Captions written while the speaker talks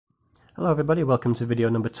Hello everybody, welcome to video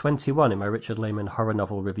number 21 in my Richard Laymon horror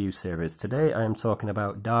novel review series. Today I am talking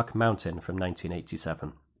about Dark Mountain from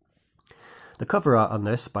 1987. The cover art on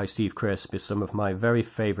this by Steve Crisp is some of my very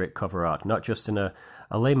favourite cover art, not just in a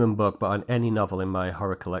Laymon book but on any novel in my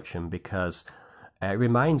horror collection, because it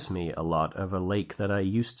reminds me a lot of a lake that I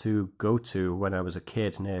used to go to when I was a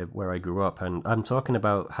kid near where I grew up. And I'm talking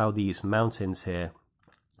about how these mountains here,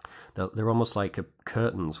 they're almost like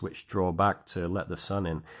curtains which draw back to let the sun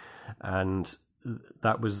in. And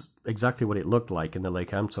that was exactly what it looked like in the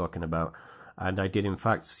lake I'm talking about. And I did in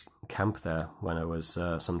fact camp there when I was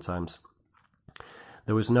sometimes.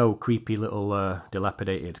 There was no creepy little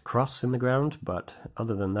dilapidated cross in the ground, but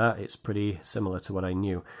other than that it's pretty similar to what I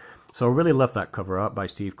knew. So I really love that cover art by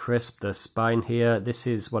Steve Crisp. The spine here, this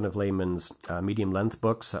is one of Laymon's medium length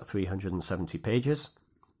books at 370 pages.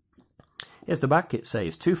 Here's the back. It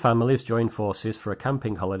says, "Two families join forces for a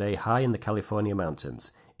camping holiday high in the California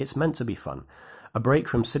mountains. It's meant to be fun. A break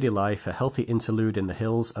from city life, a healthy interlude in the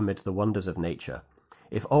hills amid the wonders of nature.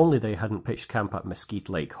 If only they hadn't pitched camp at Mesquite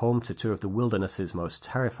Lake, home to two of the wilderness's most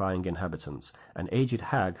terrifying inhabitants, an aged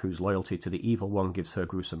hag whose loyalty to the evil one gives her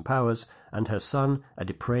gruesome powers, and her son, a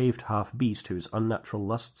depraved half-beast whose unnatural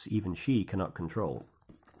lusts even she cannot control."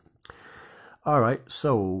 Alright,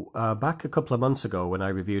 so back a couple of months ago when I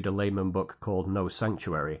reviewed a Laymon book called No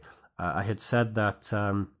Sanctuary, I had said that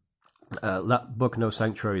that book, No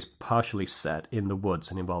Sanctuary, is partially set in the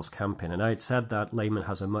woods and involves camping. And I had said that Laymon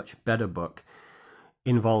has a much better book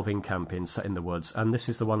involving camping set in the woods. And this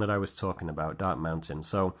is the one that I was talking about, Dark Mountain.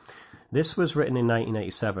 So this was written in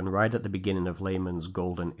 1987, right at the beginning of Laymon's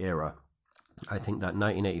golden era. I think that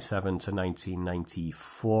 1987 to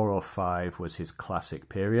 1994 or 5 was his classic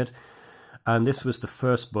period. And this was the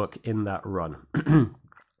first book in that run.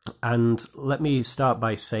 And let me start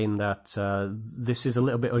by saying that this is a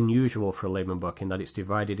little bit unusual for a Laymon book in that it's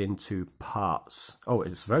divided into parts. Oh,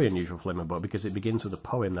 it's very unusual for a Laymon book because it begins with a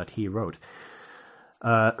poem that he wrote.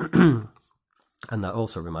 And that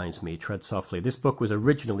also reminds me, Tread Softly. This book was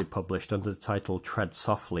originally published under the title Tread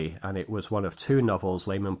Softly, and it was one of two novels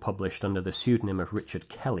Laymon published under the pseudonym of Richard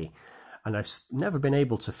Kelly. And I've never been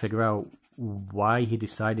able to figure out why he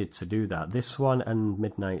decided to do that. This one and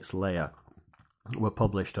Midnight's Lair were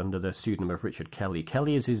published under the pseudonym of Richard Kelly.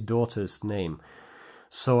 Kelly is his daughter's name.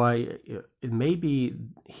 So maybe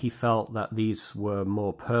he felt that these were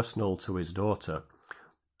more personal to his daughter,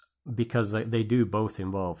 because they do both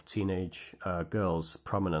involve teenage girls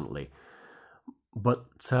prominently. But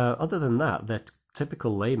other than that, they're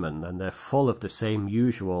typical Laymon, and they're full of the same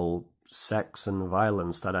usual sex and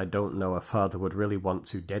violence that I don't know a father would really want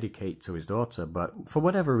to dedicate to his daughter. But for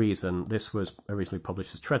whatever reason, this was originally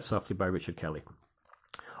published as Tread Softly by Richard Kelly.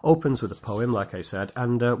 Opens with a poem, like I said,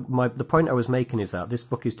 and the point I was making is that this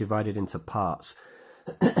book is divided into parts.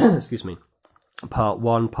 Excuse me. Part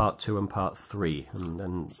 1, Part 2, and Part 3, and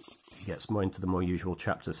then he gets more into the more usual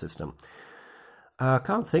chapter system. I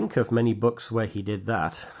can't think of many books where he did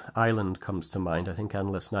that. Island comes to mind, I think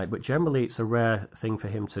Endless Night, but generally it's a rare thing for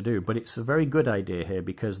him to do. But it's a very good idea here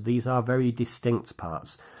because these are very distinct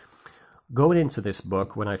parts. Going into this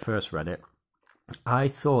book, when I first read it, I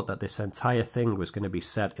thought that this entire thing was going to be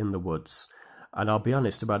set in the woods. And I'll be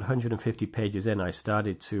honest, about 150 pages in, I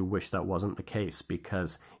started to wish that wasn't the case,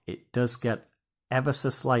 because it does get ever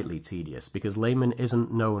so slightly tedious, because Laymon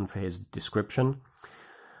isn't known for his description.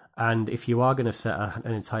 And if you are going to set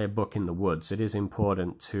an entire book in the woods, it is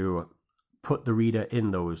important to put the reader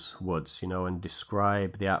in those woods, you know, and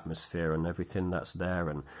describe the atmosphere and everything that's there.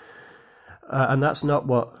 And that's not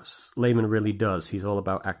what Laymon really does. He's all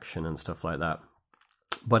about action and stuff like that.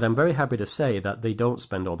 But I'm very happy to say that they don't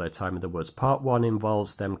spend all their time in the woods. Part 1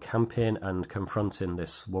 involves them camping and confronting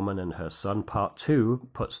this woman and her son. Part 2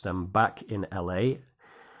 puts them back in LA.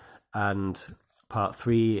 And Part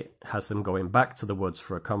 3 has them going back to the woods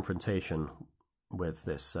for a confrontation with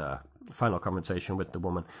this final confrontation with the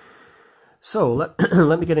woman. So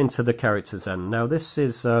let me get into the characters then. Now this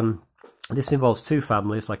involves two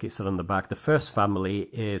families, like it said on the back. The first family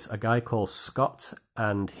is a guy called Scott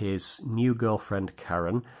and his new girlfriend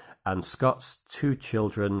Karen, and Scott's two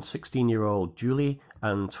children, 16-year-old Julie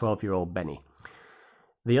and 12-year-old Benny.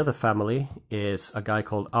 The other family is a guy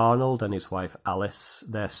called Arnold and his wife Alice,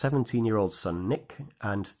 their 17-year-old son Nick,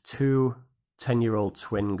 and two 10-year-old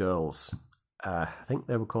twin girls. I think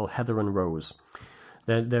they were called Heather and Rose.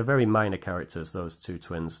 They're very minor characters, those two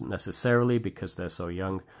twins, necessarily, because they're so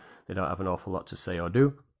young. They don't have an awful lot to say or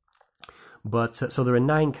do. But so there are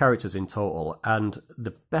 9 characters in total, and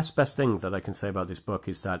the best thing that I can say about this book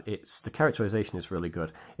is that the characterization is really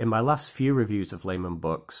good. In my last few reviews of Laymon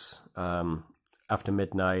books, After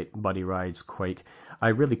Midnight, Body Rides, Quake. I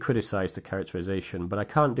really criticize the characterization, but I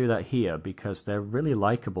can't do that here because they're really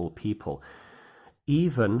likable people.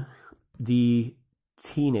 Even the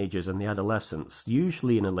teenagers and the adolescents.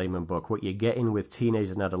 Usually in a Laymon book, what you're getting with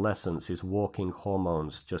teenagers and adolescents is walking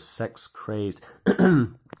hormones, just sex-crazed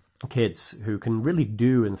kids who can really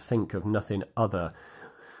do and think of nothing other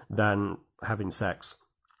than having sex.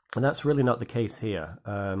 And that's really not the case here.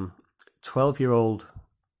 12-year-old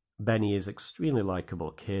Benny is extremely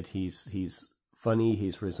likable kid. He's funny,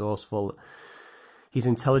 he's resourceful, he's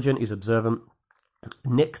intelligent, he's observant.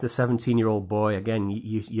 Nick, the 17-year-old boy, again,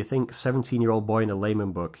 you think 17-year-old boy in a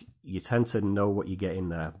Laymon book, you tend to know what you get in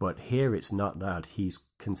there. But here it's not that. He's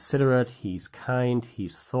considerate, he's kind,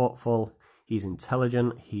 he's thoughtful, he's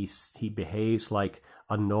intelligent, he behaves like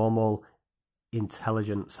a normal,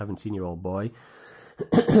 intelligent 17-year-old boy.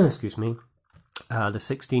 Excuse me. The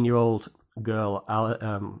 16-year-old girl,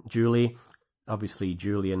 Julie, obviously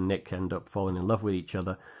Julie and Nick end up falling in love with each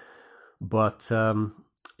other. But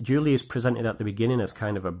Julie is presented at the beginning as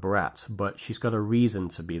kind of a brat, but she's got a reason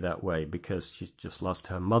to be that way because she's just lost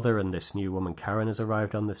her mother, and this new woman, Karen, has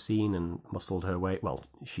arrived on the scene and muscled her way, well,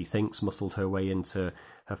 she thinks muscled her way into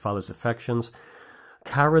her father's affections.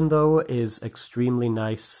 Karen, though, is extremely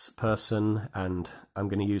nice person, and I'm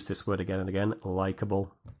going to use this word again and again,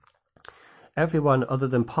 likable. Everyone other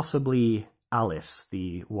than possibly Alice,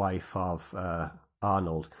 the wife of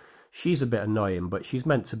Arnold, she's a bit annoying, but she's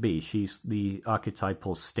meant to be. She's the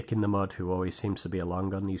archetypal stick in the mud who always seems to be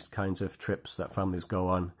along on these kinds of trips that families go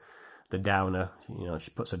on. The downer, you know,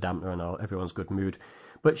 she puts a dampener on everyone's good mood.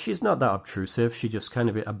 But she's not that obtrusive. She's just kind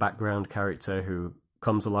of a background character who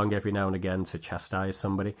comes along every now and again to chastise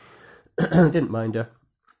somebody. Didn't mind her.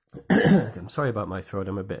 I'm sorry about my throat,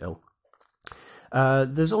 I'm a bit ill.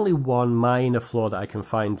 There's only one minor flaw that I can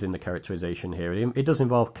find in the characterization here. It does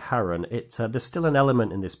involve Karen. There's still an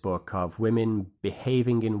element in this book of women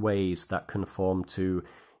behaving in ways that conform to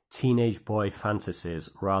teenage boy fantasies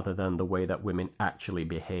rather than the way that women actually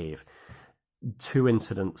behave. Two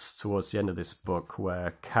incidents towards the end of this book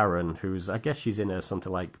where Karen, who's, I guess she's in her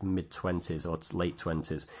something like mid-20s or late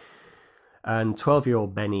 20s, and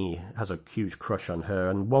 12-year-old Benny has a huge crush on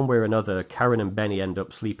her, and one way or another, Karen and Benny end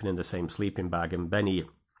up sleeping in the same sleeping bag, and Benny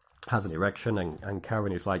has an erection, and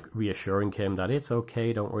Karen is like reassuring him that it's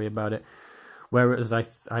okay, don't worry about it. Whereas I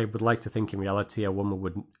would like to think in reality a woman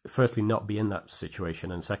would firstly not be in that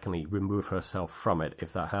situation, and secondly remove herself from it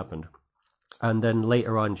if that happened. And then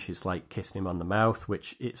later on she's like kissing him on the mouth,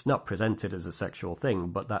 which it's not presented as a sexual thing,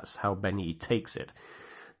 but that's how Benny takes it.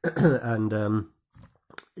 And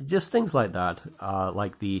just things like that,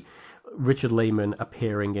 like the Richard Laymon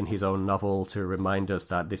appearing in his own novel to remind us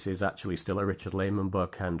that this is actually still a Richard Laymon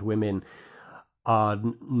book, and women are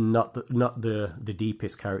not the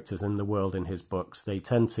deepest characters in the world in his books. They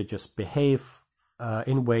tend to just behave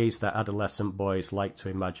in ways that adolescent boys like to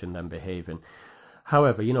imagine them behaving.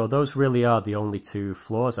 However, you know, those really are the only two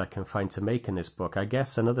flaws I can find to make in this book. I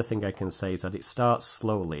guess another thing I can say is that it starts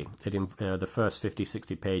slowly. The first 50,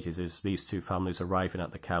 60 pages is these two families arriving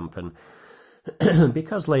at the camp, and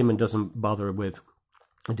because Laymon doesn't bother with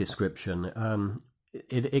a description,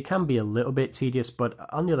 it can be a little bit tedious, but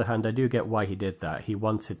on the other hand, I do get why he did that. He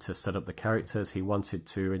wanted to set up the characters, he wanted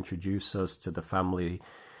to introduce us to the families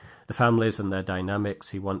and their dynamics.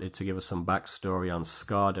 He wanted to give us some backstory on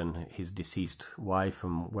Scott and his deceased wife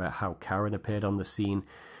and how Karen appeared on the scene.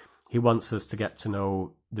 He wants us to get to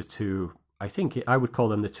know the two, I think I would call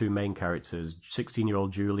them the two main characters,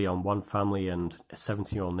 16-year-old Julie on one family and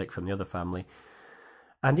 17-year-old Nick from the other family.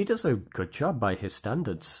 And he does a good job by his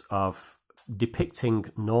standards of depicting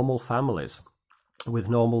normal families with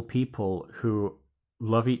normal people who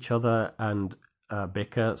love each other and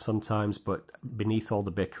bicker sometimes, but beneath all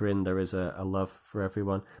the bickering there is a love for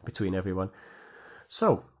everyone, between everyone.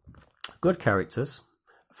 So, good characters,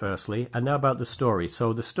 firstly, and now about the story.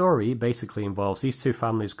 So the story basically involves these two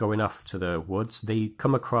families going off to the woods. They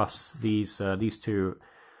come across these two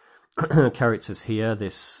characters here,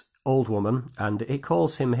 this old woman, and it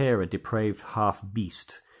calls him here a depraved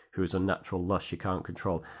half-beast whose unnatural lust she can't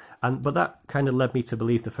control. But that kind of led me to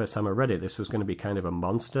believe the first time I read it, this was going to be kind of a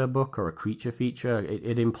monster book or a creature feature.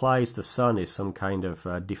 It implies the son is some kind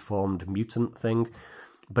of deformed mutant thing,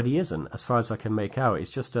 but he isn't, as far as I can make out.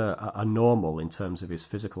 It's just a normal in terms of his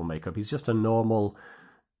physical makeup. He's just a normal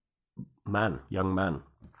man, young man.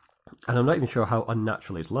 And I'm not even sure how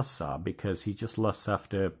unnatural his lusts are, because he just lusts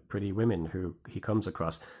after pretty women who he comes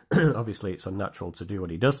across. Obviously, it's unnatural to do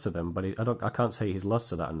what he does to them, but I can't say his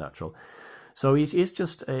lusts are that unnatural. So he's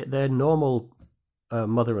just their normal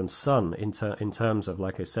mother and son in terms of,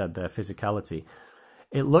 like I said, their physicality.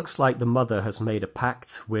 It looks like the mother has made a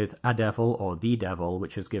pact with a devil or the devil,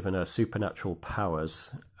 which has given her supernatural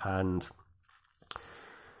powers. And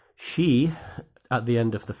she, at the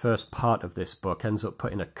end of the first part of this book, ends up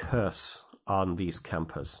putting a curse on these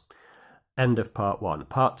campers. End of part 1.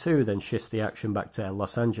 Part 2 then shifts the action back to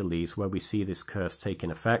Los Angeles, where we see this curse taking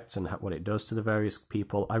effect and what it does to the various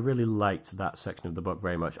people. I really liked that section of the book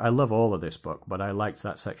very much. I love all of this book, but I liked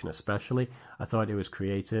that section especially. I thought it was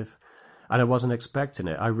creative, and I wasn't expecting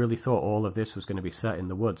it. I really thought all of this was going to be set in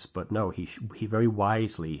the woods, but no, he very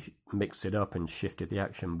wisely mixed it up and shifted the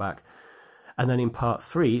action back. And then in part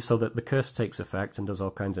 3, so that the curse takes effect and does all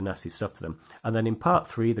kinds of nasty stuff to them. And then in part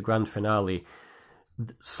 3, the grand finale,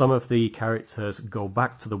 some of the characters go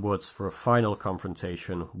back to the woods for a final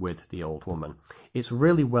confrontation with the old woman. It's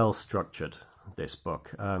really well structured, this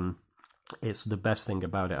book. It's the best thing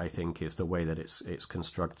about it, I think, is the way that it's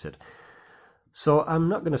constructed. So I'm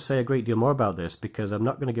not going to say a great deal more about this because I'm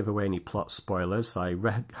not going to give away any plot spoilers. I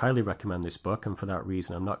highly recommend this book, and for that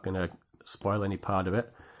reason I'm not going to spoil any part of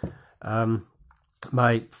it.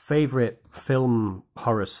 My favourite film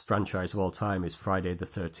horror franchise of all time is Friday the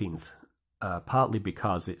 13th. Partly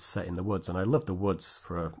because it's set in the woods, and I love the woods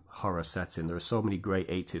for a horror setting. There are so many great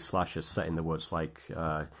 80s slashers set in the woods, like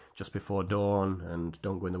Just Before Dawn and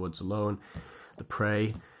Don't Go in the Woods Alone, The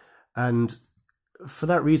Prey. And for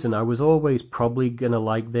that reason, I was always probably going to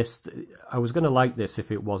like this. I was going to like this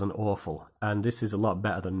if it wasn't awful, and this is a lot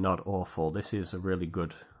better than not awful. This is a really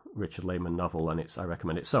good Richard Laymon novel, and I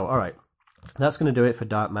recommend it. So, all right, that's going to do it for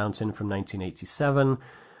Dark Mountain from 1987.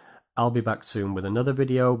 I'll be back soon with another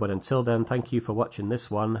video, but until then, thank you for watching this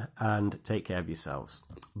one, and take care of yourselves.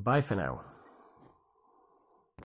 Bye for now.